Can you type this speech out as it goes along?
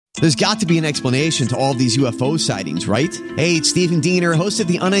There's got to be an explanation to all of these UFO sightings, right? Hey, it's Stephen Diener, host of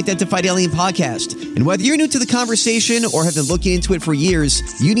the Unidentified Alien Podcast. And whether you're new to the conversation or have been looking into it for years,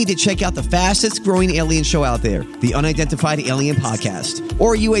 you need to check out the fastest growing alien show out there, the Unidentified Alien Podcast,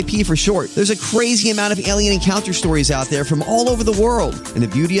 or UAP for short. There's a crazy amount of alien encounter stories out there from all over the world. And the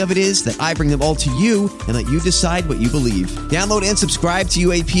beauty of it is that I bring them all to you and let you decide what you believe. Download and subscribe to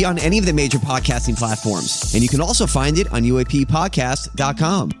UAP on any of the major podcasting platforms. And you can also find it on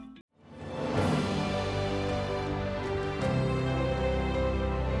UAPpodcast.com.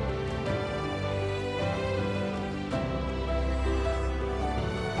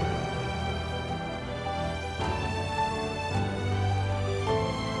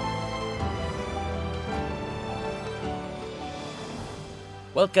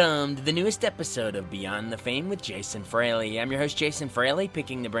 Welcome to the newest episode of Beyond the Fame with Jason Fraley. I'm your host, Jason Fraley,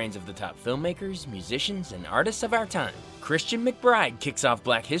 picking the brains of the top filmmakers, musicians, and artists of our time. Christian McBride kicks off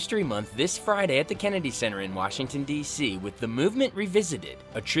Black History Month this Friday at the Kennedy Center in Washington, D.C. with The Movement Revisited,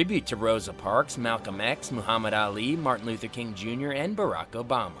 a tribute to Rosa Parks, Malcolm X, Muhammad Ali, Martin Luther King Jr., and Barack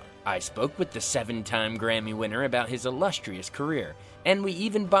Obama. I spoke with the 7-time Grammy winner about his illustrious career, and we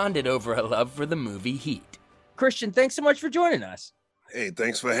even bonded over a love for the movie Heat. Christian, thanks so much for joining us. Hey,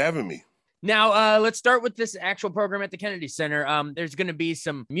 thanks for having me. Now, let's start with this actual program at the Kennedy Center. There's going to be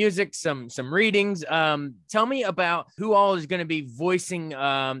some music, some readings. Tell me about who all is going to be voicing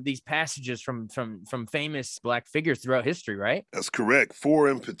these passages from famous Black figures throughout history, right? That's correct. 4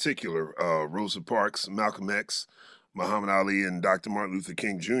 in particular, Rosa Parks, Malcolm X, Muhammad Ali, and Dr. Martin Luther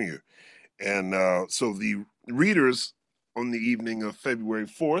King Jr. And so the readers on the evening of February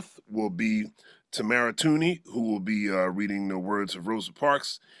 4th will be Tamara Tooney, who will be reading the words of Rosa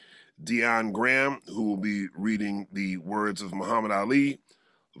Parks, Dion Graham, who will be reading the words of Muhammad Ali,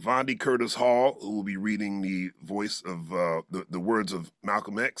 Vondi Curtis Hall, who will be reading the voice of the words of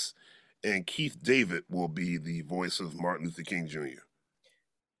Malcolm X, and Keith David will be the voice of Martin Luther King Jr.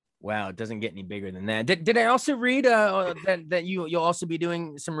 Wow, it doesn't get any bigger than that. Did I also read that you'll also be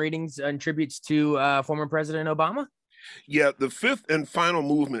doing some readings and tributes to former President Obama? Yeah, the 5th and final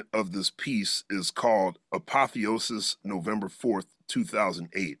movement of this piece is called Apotheosis, November 4th,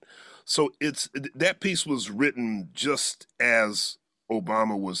 2008. So that piece was written just as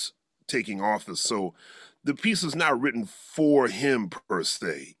Obama was taking office. So the piece is not written for him per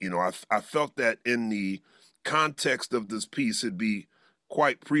se. You know, I felt that in the context of this piece, it'd be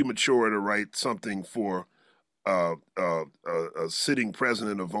quite premature to write something for a sitting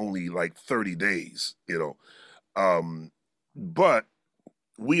president of only like 30 days, you know. But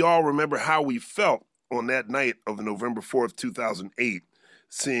we all remember how we felt on that night of November 4th, 2008,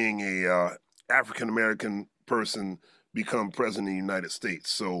 seeing a African-American person become president of the United States.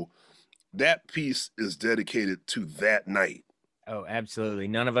 So that piece is dedicated to that night. Oh, absolutely.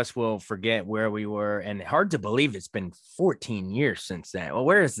 None of us will forget where we were, and hard to believe it's been 14 years since that. Well,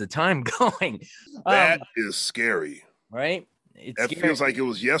 where is the time going? That is scary. Right? That feels like it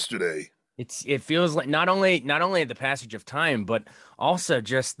was yesterday. It feels like not only the passage of time, but also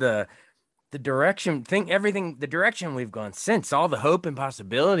just the direction, the direction we've gone since, all the hope and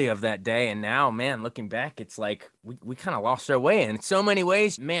possibility of that day. And now, man, looking back, it's like we kind of lost our way. And in so many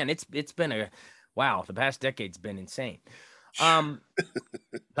ways, man, it's been wow, the past decade's been insane. Right.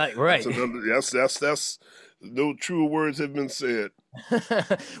 That's no truer words have been said.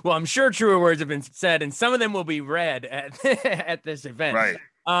 Well, I'm sure truer words have been said, and some of them will be read at this event. Right.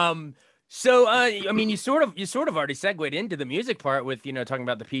 So, I mean, you sort of already segued into the music part with, talking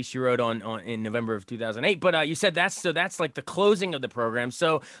about the piece you wrote on in November of 2008. But you said that's like the closing of the program.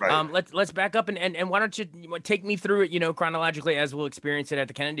 So right. Let's back up and why don't you take me through it, chronologically as we'll experience it at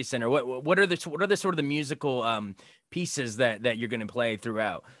the Kennedy Center. What are the sort of the musical pieces that you're going to play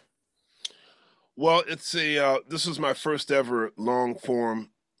throughout? Well, it's this is my first ever long form.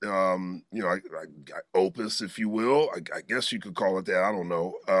 Opus, if you will. I guess you could call it that. I don't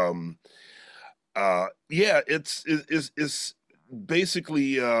know. It's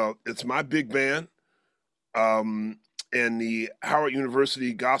basically it's my big band, and the Howard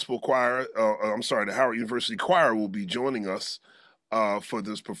University Gospel Choir. The Howard University Choir will be joining us for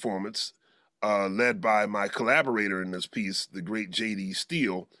this performance, led by my collaborator in this piece, the great J.D.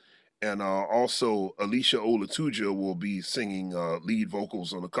 Steele. And also, Alicia Olatuja will be singing lead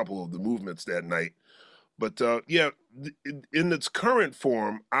vocals on a couple of the movements that night. But in its current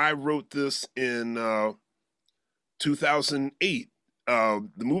form, I wrote this in 2008. The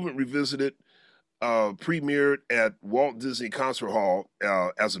Movement Revisited premiered at Walt Disney Concert Hall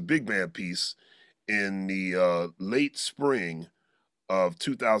as a big band piece in the late spring of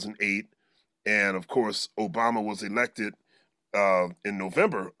 2008. And of course, Obama was elected in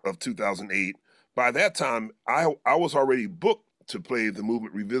November of 2008. By that time, I was already booked to play the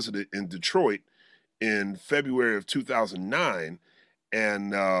Movement Revisited in Detroit in February of 2009.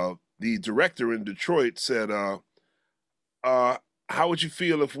 And the director in Detroit said, how would you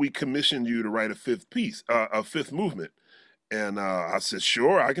feel if we commissioned you to write a fifth movement? And I said,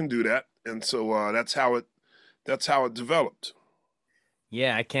 sure, I can do that. And so that's how it developed.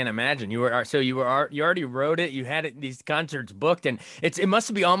 Yeah, I can't imagine. You already wrote it. You had these concerts booked, and it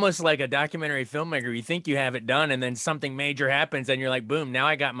must be almost like a documentary filmmaker. You think you have it done, and then something major happens, and you're like, boom! Now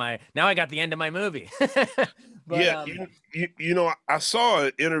I got the end of my movie. But Yeah, I saw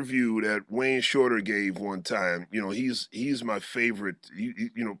an interview that Wayne Shorter gave one time. He's my favorite.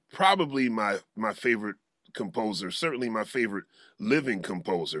 Probably my favorite composer. Certainly my favorite living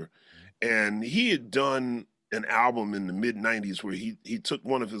composer. And he had done an album in the mid '90s where he took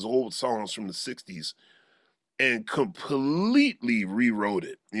one of his old songs from the '60s and completely rewrote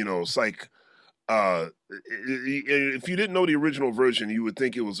it. It's like if you didn't know the original version, you would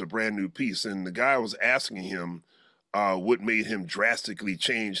think it was a brand new piece. And the guy was asking him what made him drastically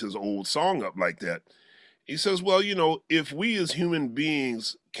change his old song up like that. He says, well, if we as human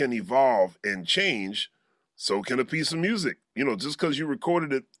beings can evolve and change, so can a piece of music. Just because you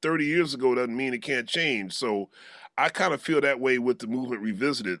recorded it 30 years ago doesn't mean it can't change. So I kind of feel that way with the Movement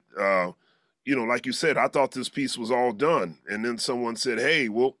Revisited. Like you said, I thought this piece was all done. And then someone said, hey,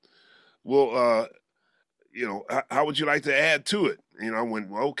 well, how would you like to add to it? I went,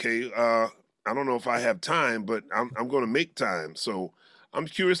 well, okay, I don't know if I have time, but I'm going to make time. So I'm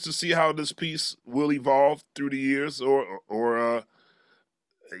curious to see how this piece will evolve through the years, or I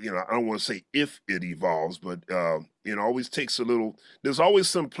don't want to say if it evolves, but always takes a little. There's always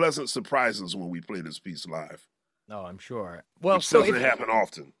some pleasant surprises when we play this piece live. Oh, I'm sure. Well, which doesn't happen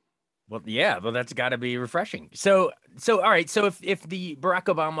often. Well, yeah, well, that's got to be refreshing. So, all right. So, if the Barack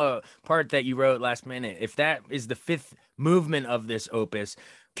Obama part that you wrote last minute, if that is the fifth movement of this opus,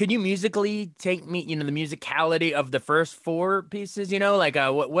 can you musically take me, the musicality of the first four pieces?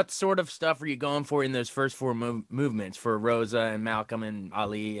 What sort of stuff are you going for in those first four movements for Rosa and Malcolm and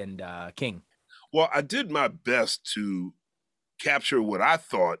Ali and King? Well, I did my best to capture what I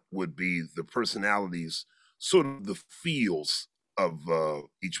thought would be the personalities, sort of the feels of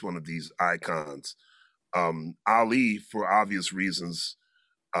each one of these icons. Ali, for obvious reasons,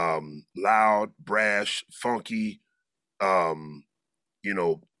 loud, brash, funky.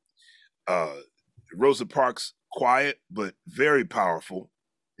 Rosa Parks, quiet but very powerful.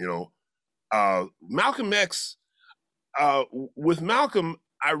 Malcolm X. With Malcolm,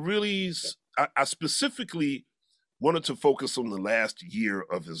 I specifically wanted to focus on the last year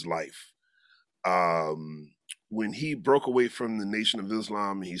of his life. When he broke away from the Nation of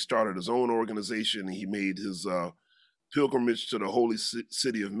Islam, he started his own organization, and he made his pilgrimage to the holy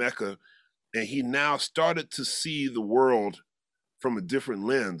city of Mecca, and he now started to see the world from a different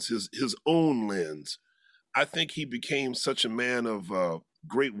lens, his own lens. I think he became such a man of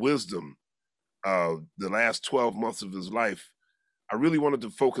great wisdom the last 12 months of his life. I really wanted to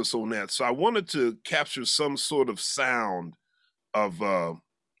focus on that. So I wanted to capture some sort of sound of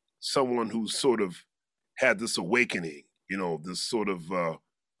someone who sort of had this awakening, this sort of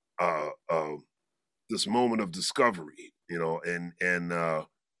this moment of discovery, and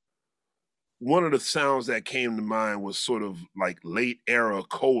one of the sounds that came to mind was sort of like late era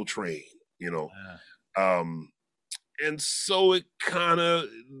Coltrane, and so it kind of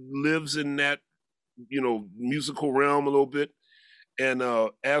lives in that, musical realm a little bit. And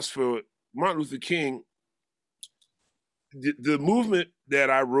as for Martin Luther King, the movement that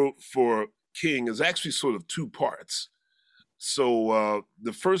I wrote for King is actually sort of two parts. So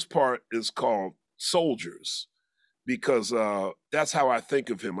the first part is called Soldiers, because that's how I think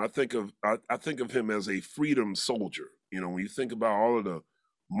of him. I think of him as a freedom soldier. When you think about all of the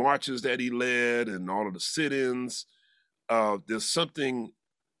marches that he led and all of the sit-ins, there's something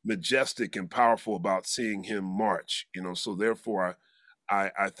majestic and powerful about seeing him march. So therefore,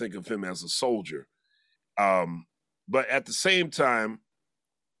 I think of him as a soldier. But at the same time,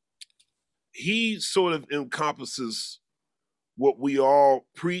 he sort of encompasses what we all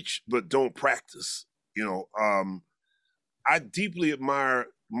preach but don't practice. I deeply admire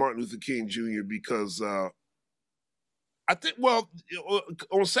Martin Luther King Jr. because I think, well,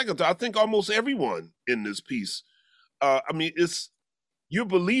 on second thought, I think almost everyone in this piece, it's your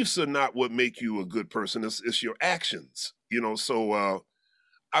beliefs are not what make you a good person. It's your actions, So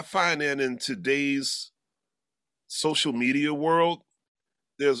I find that in today's social media world,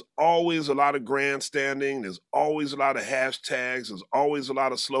 there's always a lot of grandstanding. There's always a lot of hashtags. There's always a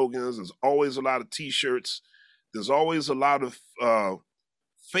lot of slogans. There's always a lot of T-shirts There's always a lot of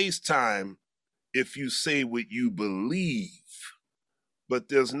FaceTime if you say what you believe, but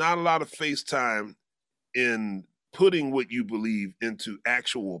there's not a lot of FaceTime in putting what you believe into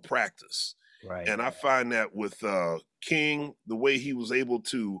actual practice. Right. And I find that with King, the way he was able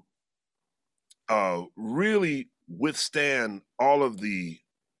to really withstand all of the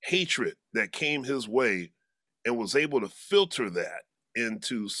hatred that came his way and was able to filter that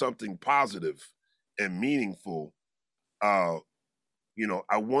into something positive and meaningful. I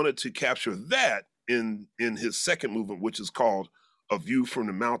wanted to capture that in his second movement, which is called A View from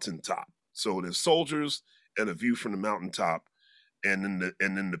the Mountaintop. So there's soldiers and a view from the mountaintop, and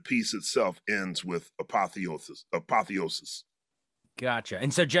then the piece itself ends with apotheosis. Gotcha.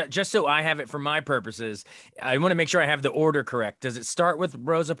 And so just so I have it for my purposes, I want to make sure I have the order correct. Does it start with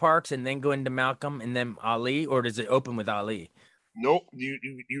Rosa Parks and then go into Malcolm and then Ali, or does it open with Ali? Nope, you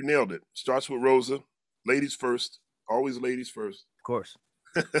nailed it. Starts with Rosa, ladies first, always ladies first. Of course.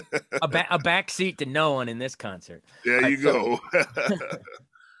 a back seat to no one in this concert. There you go.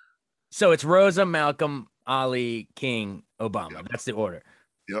 So it's Rosa, Malcolm, Ali, King, Obama. Yep. That's the order.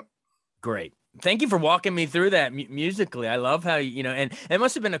 Yep. Great. Thank you for walking me through that musically. I love how, and it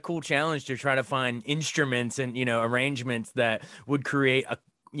must have been a cool challenge to try to find instruments and, arrangements that would create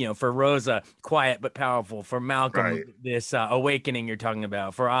for Rosa, quiet but powerful. For Malcolm, right, this awakening you're talking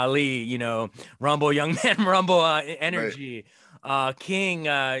about. For Ali, rumble, young man, rumble, energy. Right. King,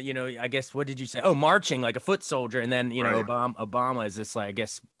 I guess, what did you say? Oh, marching like a foot soldier. And then, right, Obama is this, I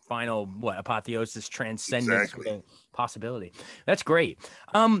guess, final, apotheosis, transcendence, exactly, possibility. That's great.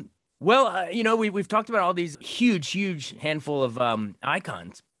 Well, we've talked about all these huge handful of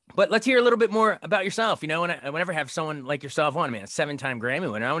icons, but let's hear a little bit more about yourself. Whenever I have someone like yourself on, man, a 7-time Grammy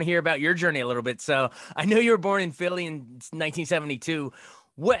winner, I want to hear about your journey a little bit. So I know you were born in Philly in 1972.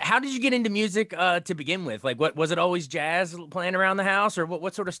 How did you get into music to begin with? Like, what was it always jazz playing around the house, or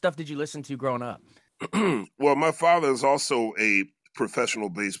what sort of stuff did you listen to growing up? Well, my father is also a professional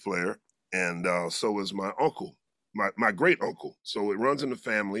bass player, and so is my uncle, my great uncle. So it runs in the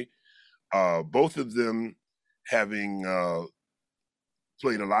family. Both of them having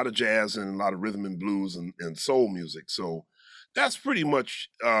played a lot of jazz and a lot of rhythm and blues and soul music. So that's pretty much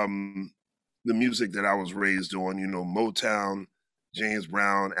the music that I was raised on, Motown, James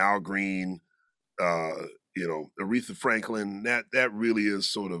Brown, Al Green, Aretha Franklin. That really is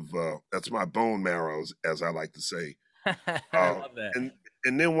sort of, that's my bone marrow, as I like to say. I love that.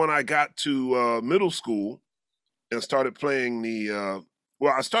 And then when I got to middle school and started playing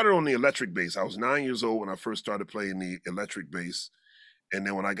I started on the electric bass. I was 9 years old when I first started playing the electric bass. And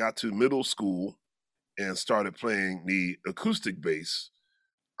then when I got to middle school and started playing the acoustic bass,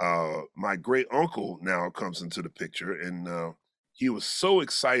 my great uncle now comes into the picture. And he was so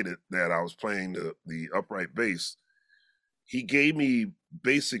excited that I was playing the upright bass. He gave me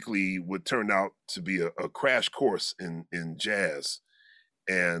basically what turned out to be a crash course in jazz.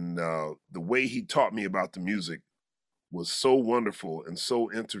 And the way he taught me about the music was so wonderful and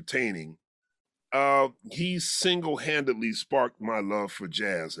so entertaining. He single-handedly sparked my love for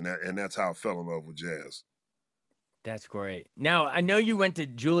jazz, and that's how I fell in love with jazz. That's great. Now, I know you went to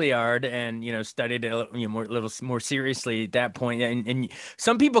Juilliard and, studied a little more seriously at that point. And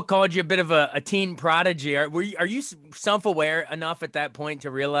some people called you a bit of a teen prodigy. Are you self-aware enough at that point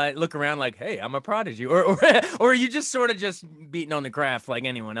to look around like, hey, I'm a prodigy? Or are you just sort of just beating on the craft like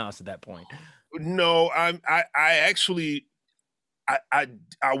anyone else at that point? No, I actually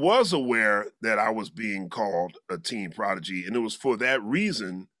was aware that I was being called a teen prodigy, and it was for that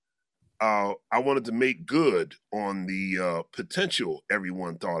reason I wanted to make good on the potential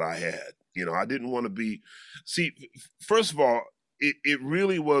everyone thought I had. I didn't want to be. See, first of all, it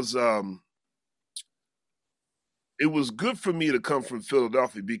really was. It was good for me to come from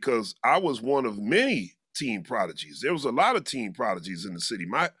Philadelphia because I was one of many teen prodigies. There was a lot of teen prodigies in the city.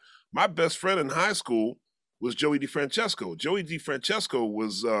 My best friend in high school was Joey DeFrancesco. Joey DeFrancesco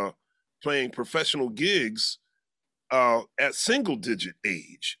was playing professional gigs at single-digit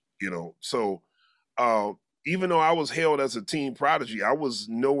age, So even though I was hailed as a teen prodigy, I was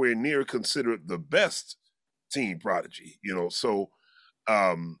nowhere near considered the best teen prodigy, So,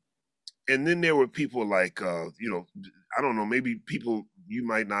 and then there were people like, I don't know, maybe people you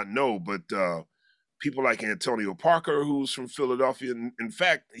might not know, but people like Antonio Parker, who's from Philadelphia. In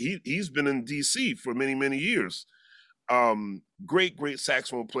fact, he's been in D.C. for many, many years. Great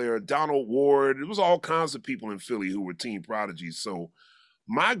saxophone player, Donald Ward. It was all kinds of people in Philly who were teen prodigies. So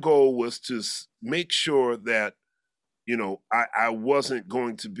my goal was to make sure that, I wasn't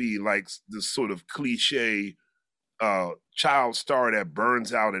going to be like this sort of cliche child star that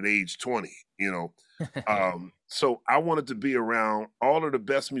burns out at age 20, So I wanted to be around all of the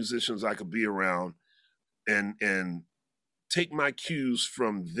best musicians I could be around, and take my cues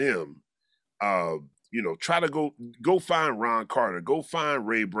from them. Uh, try to go find Ron Carter, go find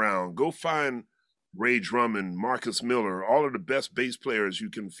Ray Brown, go find Ray Drummond, Marcus Miller, all of the best bass players you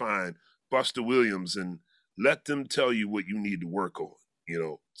can find, Buster Williams, and let them tell you what you need to work on.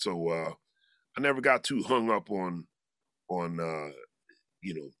 So I never got too hung up on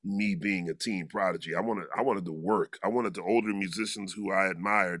me being a teen prodigy. I wanted to work. I wanted the older musicians who I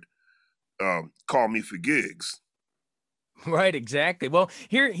admired call me for gigs. Right, exactly. Well,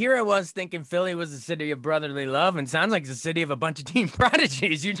 here I was thinking Philly was a city of brotherly love, and sounds like it's a city of a bunch of teen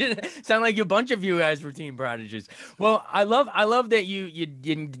prodigies. You just sound like a bunch of you guys were teen prodigies. Well, I love that you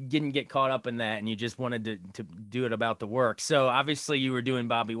didn't get caught up in that, and you just wanted to do it about the work. So obviously you were doing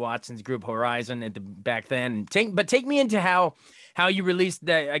Bobby Watson's group Horizon back then. Take me into how you released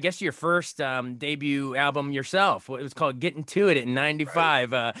I guess your first debut album yourself. It was called Getting To It in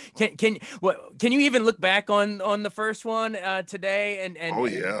 '95. Right. Can you even look back on the first one today and oh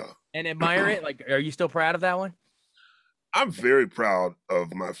yeah and admire it? Like, are you still proud of that one? I'm very proud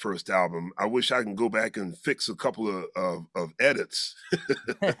of my first album. I wish I can go back and fix a couple of edits.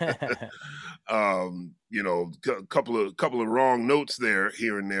 A couple of wrong notes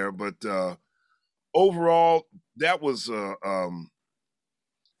here and there, but overall, that was I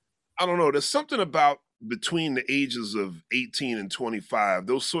don't know. There's something about between the ages of 18 and 25,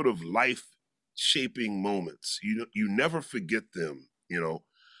 those sort of life-shaping moments. You never forget them.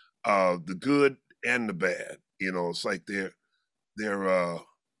 The good and the bad. It's like they're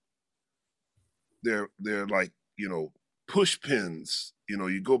like push pins.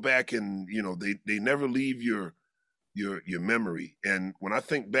 You go back and they never leave your memory. And when I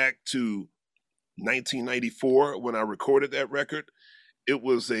think back to 1994 when I recorded that record, it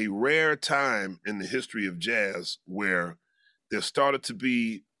was a rare time in the history of jazz where there started to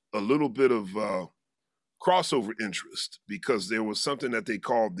be a little bit of crossover interest, because there was something that they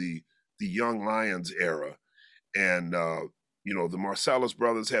called the Young Lions era. And, the Marsalis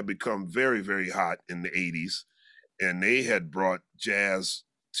brothers had become very, very hot in the 80s, and they had brought jazz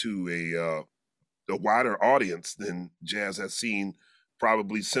to a wider audience than jazz had seen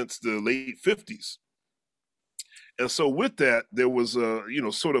probably since the late 50s. And so with that, there was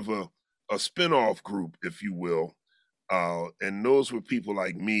sort of a spinoff group, if you will. And those were people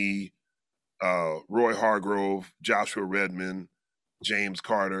like me, Roy Hargrove, Joshua Redman, James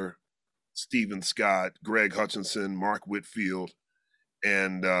Carter, Stephen Scott, Greg Hutchinson, Mark Whitfield.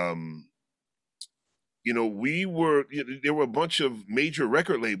 And, there were a bunch of major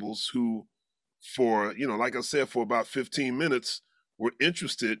record labels who, for, like I said, for about 15 minutes, were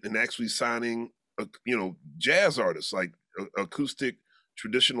interested in actually signing jazz artists, like acoustic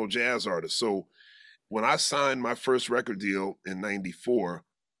traditional jazz artists. So when I signed my first record deal in '94,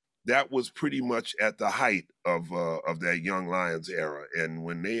 that was pretty much at the height of that Young Lions era. And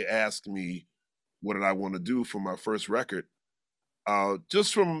when they asked me what did I want to do for my first record,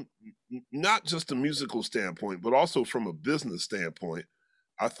 just from not just a musical standpoint, but also from a business standpoint,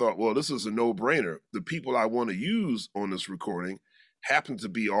 I thought, well, this is a no-brainer. The people I want to use on this recording happen to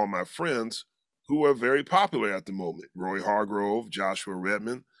be all my friends who are very popular at the moment. Roy Hargrove, Joshua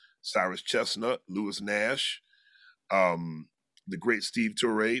Redman, Cyrus Chestnut, Lewis Nash, the great Steve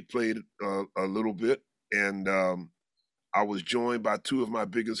Turre played a little bit. And I was joined by two of my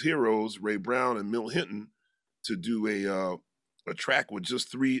biggest heroes, Ray Brown and Milt Hinton, to do a track with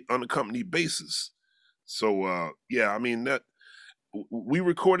just 3 unaccompanied basses. So, we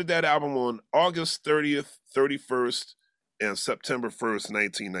recorded that album on August 30th, 31st, and September 1st,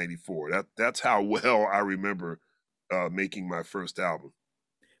 1994. That's how well I remember making my first album.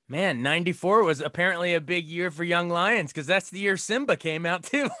 Man, 94 was apparently a big year for Young Lions, because that's the year Simba came out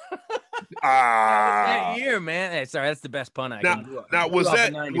too. That year, man. Hey, sorry, that's the best pun I can do. Now, was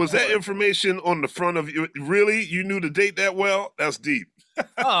that information on the front of you? Really? You knew the date that well? That's deep.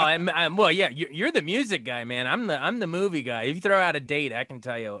 Well, yeah, you're the music guy, man. I'm the movie guy. If you throw out a date, I can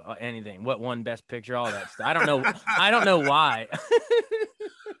tell you anything. What won Best Picture, all that stuff. I don't know why.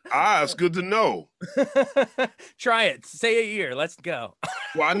 It's good to know. Try it. Say a year. Let's go.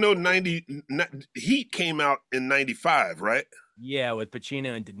 Well, I know Heat came out in 95, right? Yeah, with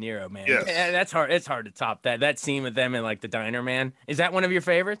Pacino and De Niro, man. Yes. That's hard. It's hard to top that. That scene with them in like the diner, man. Is that one of your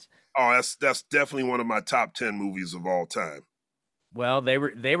favorites? Oh, that's definitely one of my top 10 movies of all time. Well, they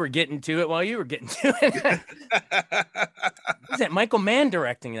were getting to it while you were getting to it. Is that Michael Mann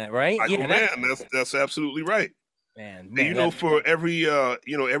directing that, right? Michael Mann, that's absolutely right. Man, and, for every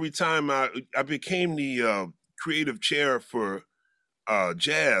every time I became the creative chair for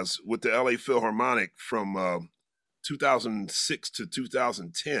jazz with the LA Philharmonic from 2006 to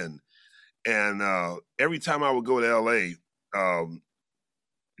 2010. And every time I would go to LA,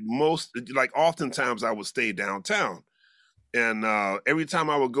 oftentimes I would stay downtown. And every time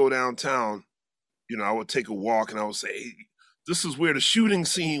I would go downtown, I would take a walk and I would say, hey, this is where the shooting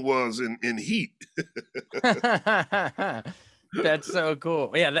scene was in Heat. That's so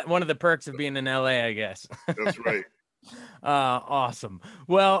cool. Yeah, one of the perks of being in LA, I guess. That's right. Awesome.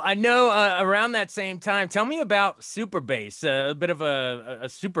 Well, I know around that same time, tell me about Super Bass, a bit of a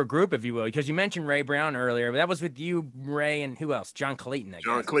super group, if you will, because you mentioned Ray Brown earlier, but that was with you, Ray, and who else? John Clayton, I guess.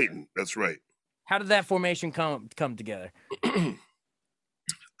 John Clayton, that's right. How did that formation come together?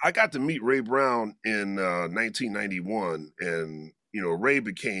 I got to meet Ray Brown in 1991, and Ray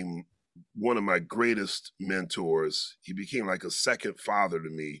became one of my greatest mentors. He became like a second father to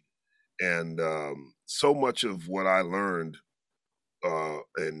me, and so much of what I learned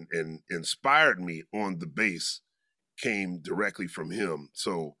and inspired me on the bass came directly from him.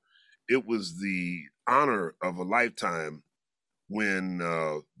 So it was the honor of a lifetime when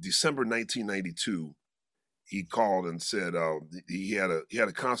December 1992. He called and said he had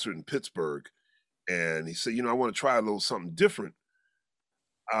a concert in Pittsburgh, and he said, I want to try a little something different.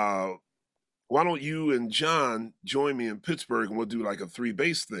 Why don't you and John join me in Pittsburgh and we'll do like a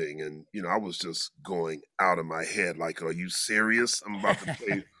 3-bass thing? And I was just going out of my head, like, are you serious? I'm about to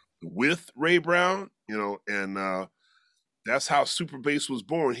play with Ray Brown, and that's how Super Bass was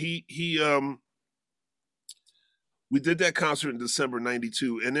born. We did that concert in December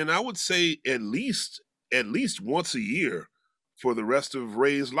 92, and then I would say at least once a year for the rest of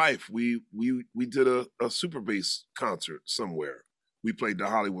Ray's life, we did a Super Bass concert somewhere. We played the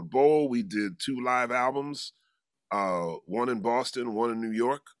Hollywood Bowl. We did 2 live albums, one in Boston, one in New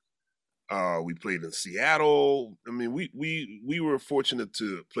York. We played in Seattle. I mean, we were fortunate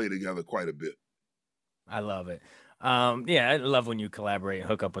to play together quite a bit. I love it. I love when you collaborate and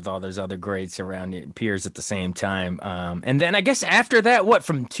hook up with all those other greats around you, peers at the same time. And then I guess after that,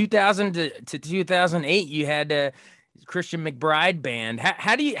 from 2000 to 2008, you had Christian McBride band.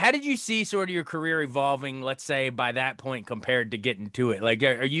 How did you see sort of your career evolving, let's say, by that point compared to getting to it? Like,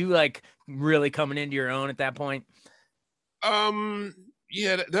 are you like really coming into your own at that point?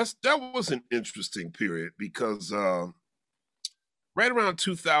 Yeah, that was an interesting period because right around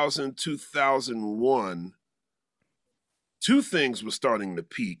 2000, 2001, 2 things were starting to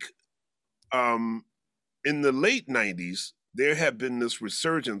peak. In the late 90s, there had been this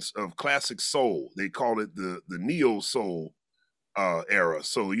resurgence of classic soul. They called it the neo soul era.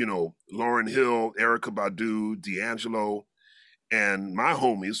 So, Lauryn Hill, Erykah Badu, D'Angelo, and my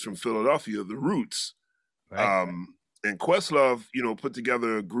homies from Philadelphia, the Roots. Right. And Questlove, put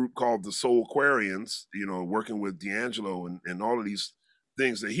together a group called the Soul Aquarians, working with D'Angelo and all of these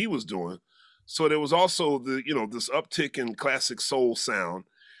things that he was doing. So there was also this uptick in classic soul sound.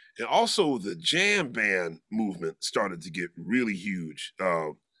 And also the jam band movement started to get really huge.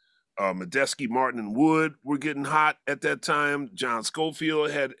 Medeski, Martin, and Wood were getting hot at that time. John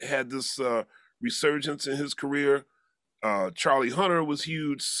Scofield had this resurgence in his career. Charlie Hunter was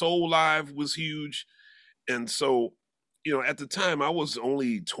huge. Soul Live was huge. And so, at the time I was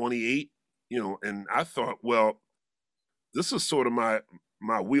only 28, and I thought, well, this is sort of my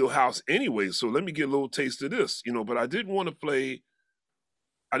wheelhouse anyway. So let me get a little taste of this, but I didn't want to play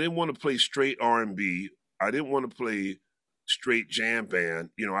straight R&B. I didn't want to play straight jam band.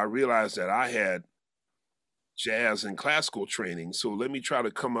 I realized that I had jazz and classical training. So let me try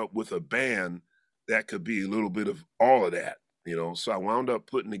to come up with a band that could be a little bit of all of that, So I wound up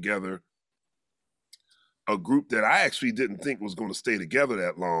putting together a group that I actually didn't think was going to stay together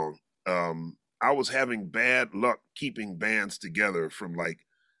that long. I was having bad luck keeping bands together from like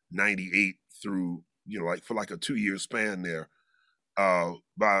 98 through, for like a 2-year span there.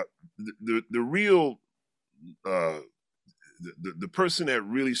 But the real the person that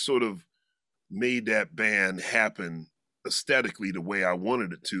really sort of made that band happen aesthetically the way I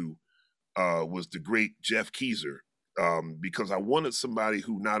wanted it to was the great Jeff Keezer, because I wanted somebody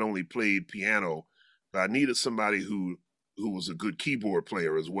who not only played piano, but I needed somebody who was a good keyboard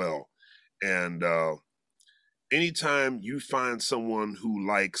player as well. And anytime you find someone who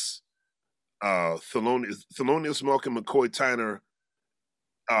likes Thelonious Monk and McCoy Tyner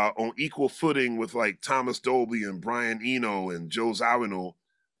on equal footing with like Thomas Dolby and Brian Eno and Joe Zawinul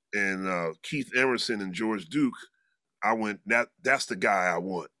and Keith Emerson and George Duke, I went, that's the guy I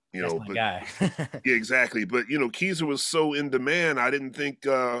want. That's my guy. Yeah, exactly. But Keezer was so in demand, I didn't think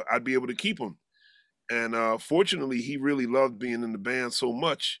I'd be able to keep him. And fortunately, he really loved being in the band so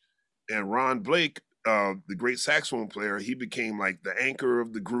much. And Ron Blake, the great saxophone player, he became like the anchor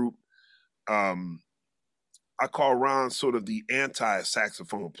of the group. I call Ron sort of the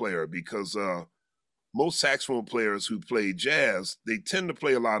anti-saxophone player because most saxophone players who play jazz, they tend to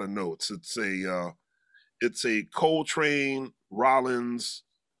play a lot of notes. It's a Coltrane, Rollins,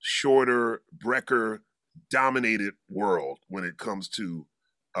 Shorter, Brecker dominated world when it comes to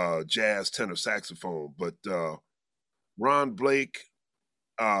jazz tenor saxophone. But Ron Blake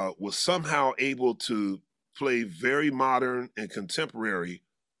was somehow able to play very modern and contemporary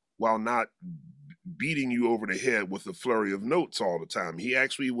while not beating you over the head with a flurry of notes all the time. He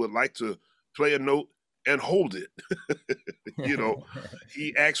actually would like to play a note and hold it.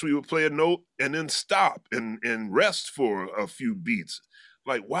 He actually would play a note and then stop and rest for a few beats.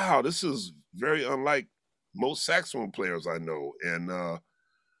 Like, wow, this is very unlike most saxophone players I know. And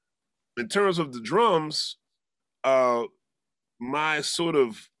in terms of the drums, my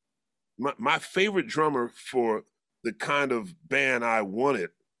favorite drummer for the kind of band I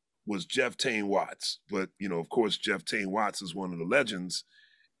wanted was Jeff Tane Watts. But, of course, Jeff Tane Watts is one of the legends.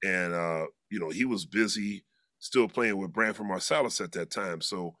 And, he was busy still playing with Branford Marsalis at that time.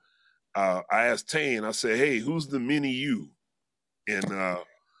 So I asked Tane, I said, hey, who's the mini you? And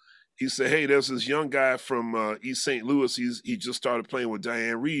he said, hey, there's this young guy from East St. Louis. He just started playing with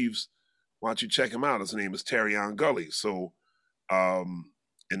Diane Reeves. Why don't you check him out? His name is Terrion Gully. So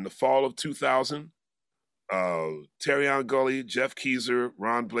in the fall of 2000, Terrion Gully, Jeff Keezer,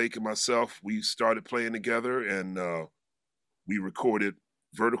 Ron Blake, and myself, we started playing together, and we recorded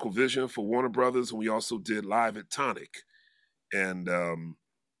Vertical Vision for Warner Brothers, and we also did Live at Tonic. And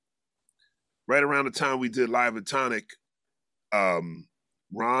right around the time we did Live at Tonic,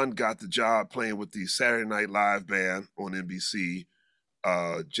 Ron got the job playing with the Saturday Night Live band on NBC.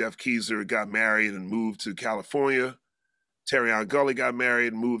 Jeff Keezer got married and moved to California. Terrion Gully got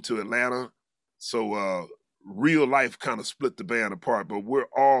married and moved to Atlanta. So real life kind of split the band apart, but we're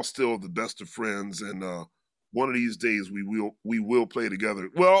all still the best of friends. And one of these days we will play together.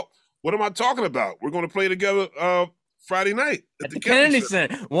 Well, what am I talking about? We're going to play together Friday night at the Kennedy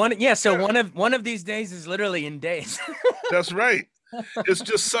Center. One of these days is literally in days. That's right. It's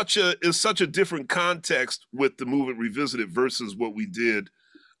just such a different context with the Movement Revisited versus what we did,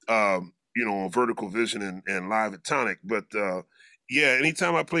 on Vertical Vision and Live at Tonic. But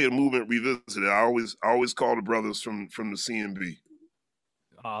anytime I play a Movement Revisited, I always call the brothers from the CMB.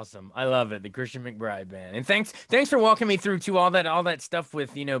 Awesome. I love it. The Christian McBride Band. And thanks for walking me through to all that stuff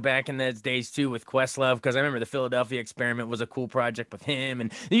with, back in those days too with Questlove, because I remember the Philadelphia Experiment was a cool project with him,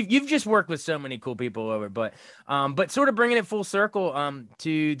 and you've just worked with so many cool people over. But sort of bringing it full circle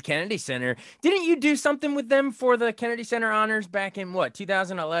to the Kennedy Center. Didn't you do something with them for the Kennedy Center honors back in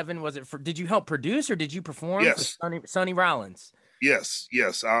 2011? Was it did you help produce or did you perform? Yes. For Sonny Rollins? Yes.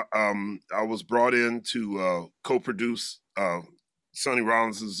 I was brought in to co-produce Sonny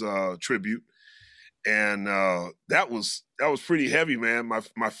Rollins's tribute, and that was pretty heavy, man.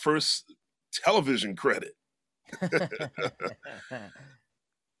 My first television credit,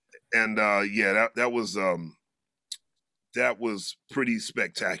 and that was pretty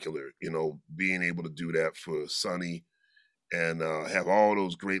spectacular. Being able to do that for Sonny, and have all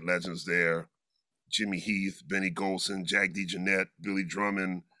those great legends there: Jimmy Heath, Benny Golson, Jack DeJohnette, Billy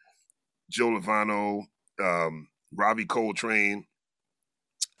Drummond, Joe Lovano, Robbie Coltrane,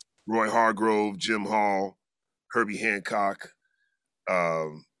 Roy Hargrove, Jim Hall, Herbie Hancock. That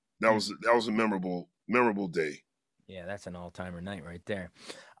was a memorable day. Yeah, that's an all-timer night right there.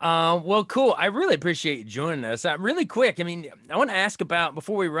 Well, cool. I really appreciate you joining us. Really quick, I want to ask about,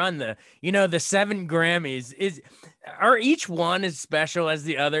 before we run the 7 Grammys, are each one as special as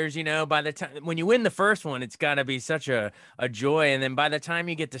the others? By the time when you win the first one, it's got to be such a joy, and then by the time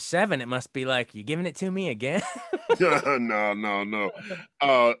you get to 7, it must be like, you giving it to me again? No.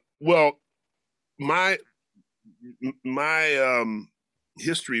 Well, my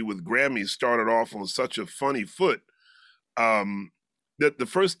history with Grammys started off on such a funny foot. That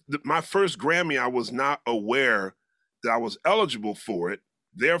my first Grammy, I was not aware that I was eligible for it.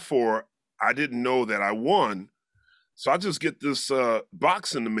 Therefore, I didn't know that I won. So I just get this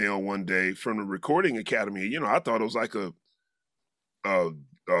box in the mail one day from the Recording Academy. I thought it was like a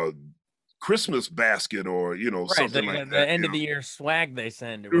Christmas basket or, right, something like that. The end of the year swag they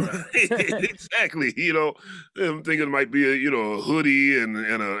send. Exactly. I'm thinking it might be a hoodie and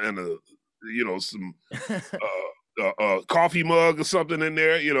some coffee mug or something in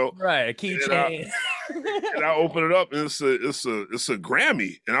there, Right, a keychain. And I open it up and it's a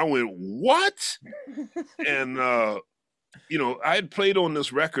Grammy, and I went, what? And I had played on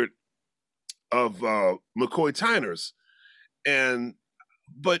this record of McCoy Tyner's,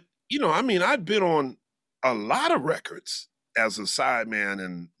 but I'd been on a lot of records as a sideman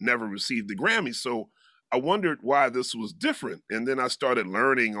and never received the Grammy. So I wondered why this was different. And then I started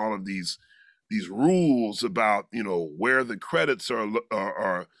learning all of these rules about, where the credits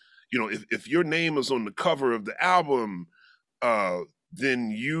are, if your name is on the cover of the album,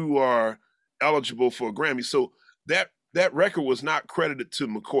 then you are eligible for a Grammy. So that record was not credited to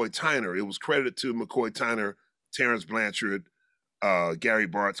McCoy Tyner. It was credited to McCoy Tyner, Terrence Blanchard, Gary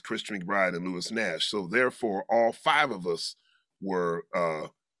Bartz, Christian McBride, and Lewis Nash. So therefore, all 5 of us were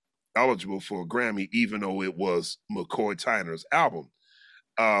eligible for a Grammy, even though it was McCoy Tyner's album.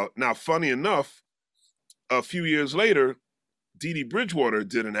 Now, funny enough, a few years later, Dee Dee Bridgewater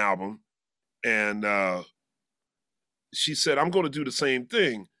did an album, and she said, I'm going to do the same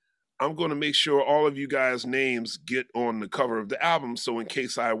thing. I'm going to make sure all of you guys' names get on the cover of the album, so in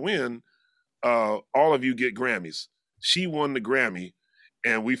case I win, all of you get Grammys. She won the Grammy,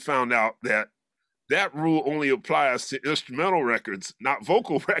 and we found out that rule only applies to instrumental records, not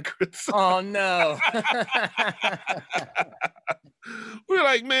vocal records. Oh, no. We're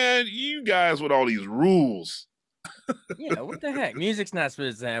like, man, you guys with all these rules. Yeah, what the heck? Music's not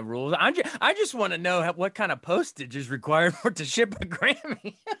supposed to have rules. I just want to know what kind of postage is required to ship a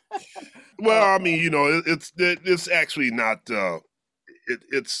Grammy. Well, I mean, it's actually not.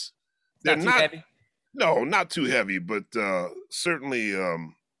 It's not too heavy. No, not too heavy, but certainly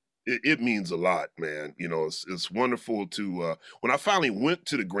it means a lot, man. It's wonderful to when I finally went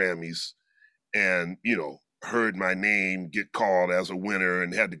to the Grammys and heard my name get called as a winner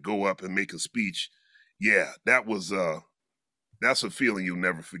and had to go up and make a speech. Yeah, that's a feeling you'll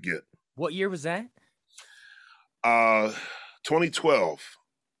never forget. What year was that? 2012.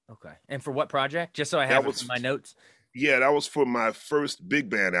 Okay. And for what project? Just so I have it in my notes. Yeah, that was for my first big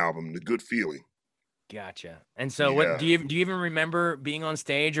band album, The Good Feeling. Gotcha. And so what do you even remember being on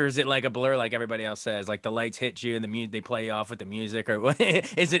stage, or is it like a blur like everybody else says? Like the lights hit you and they play you off with the music, or what?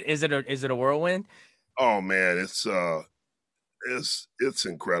 Is it a whirlwind? Oh man, it's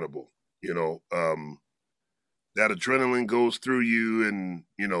incredible. That adrenaline goes through you, and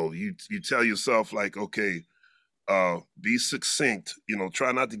you tell yourself like, okay, be succinct.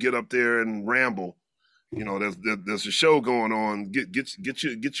 Try not to get up there and ramble. There's a show going on.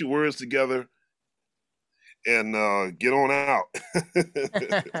 Get your words together and get on out.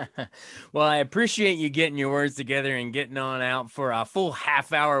 Well, I appreciate you getting your words together and getting on out for a full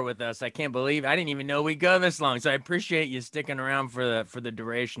half hour with us. I can't believe I didn't even know we'd go this long. So I appreciate you sticking around for the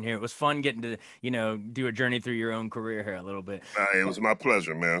duration here. It was fun getting to do a journey through your own career here a little bit. It was my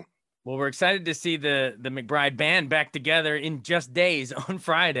pleasure, man. Well, we're excited to see the McBride band back together in just days on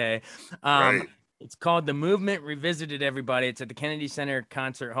Friday. Right. It's called The Movement Revisited, everybody. It's at the Kennedy Center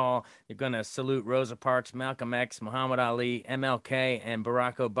Concert Hall. They're going to salute Rosa Parks, Malcolm X, Muhammad Ali, MLK, and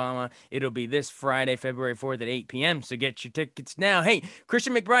Barack Obama. It'll be this Friday, February 4th at 8 p.m., so get your tickets now. Hey,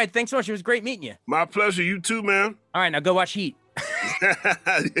 Christian McBride, thanks so much. It was great meeting you. My pleasure. You too, man. All right, now go watch Heat.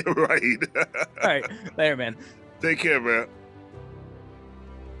 Right. All right, later, man. Take care, man.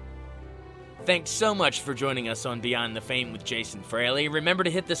 Thanks so much for joining us on Beyond the Fame with Jason Fraley. Remember to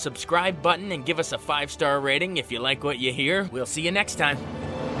hit the subscribe button and give us a 5-star rating if you like what you hear. We'll see you next time.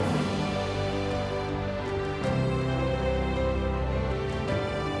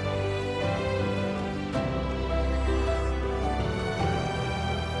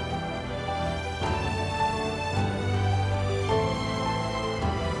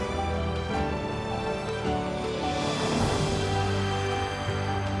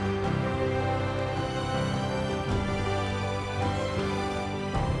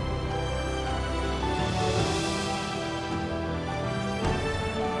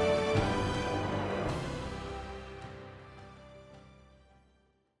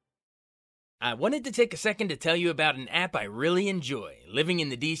 I wanted to take a second to tell you about an app I really enjoy. Living in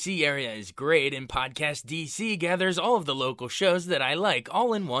the DC area is great, and Podcast DC gathers all of the local shows that I like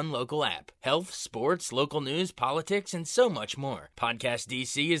all in one local app. Health, sports, local news, politics, and so much more. Podcast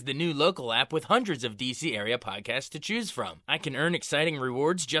DC is the new local app with hundreds of DC area podcasts to choose from. I can earn exciting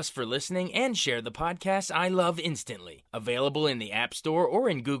rewards just for listening and share the podcasts I love instantly. Available in the App Store or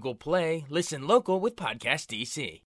in Google Play, listen local with Podcast DC.